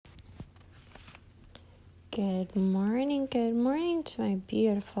Good morning to my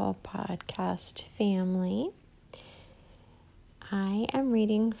beautiful podcast family. I am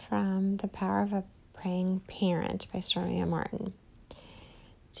reading from The Power of a Praying Parent by Stormy Martin.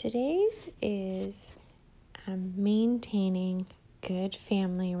 Today's is maintaining good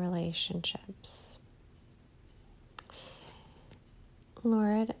family relationships.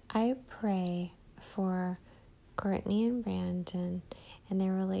 Lord, I pray for Courtney and Brandon and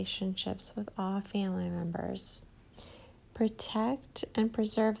their relationships with all family members. Protect and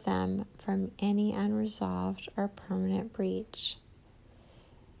preserve them from any unresolved or permanent breach.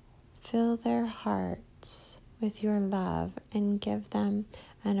 Fill their hearts with your love and give them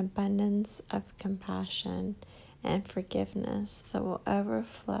an abundance of compassion and forgiveness that will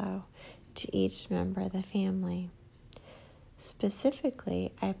overflow to each member of the family.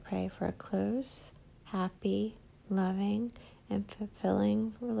 Specifically, I pray for a close, happy, loving, and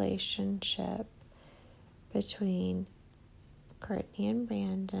fulfilling relationship between Courtney and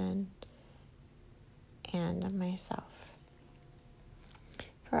Brandon and myself.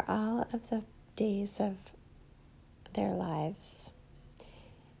 For all of the days of their lives,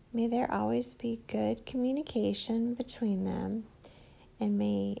 may there always be good communication between them, and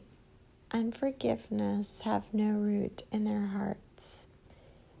may unforgiveness have no root in their hearts.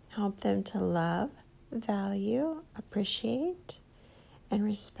 Help them to love, value, appreciate, and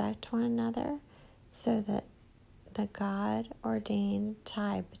respect one another so that the God-ordained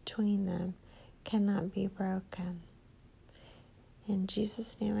tie between them cannot be broken. In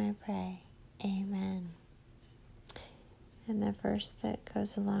Jesus' name I pray, amen. And the verse that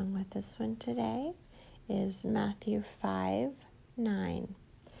goes along with this one today is Matthew 5:9.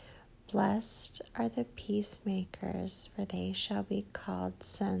 Blessed are the peacemakers, for they shall be called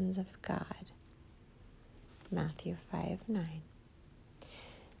sons of God. Matthew 5:9.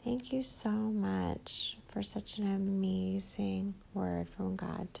 Thank you so much for such an amazing word from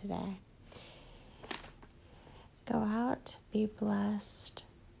God today. Go out, be blessed,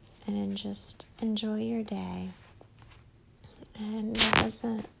 and just enjoy your day. And it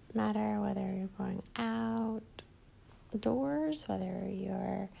doesn't matter whether you're going outdoors, whether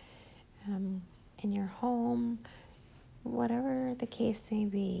you're in your home, whatever the case may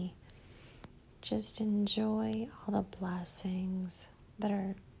be, just enjoy all the blessings that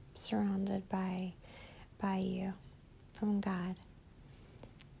are surrounded by you from God.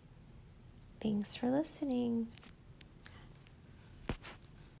 Thanks for listening.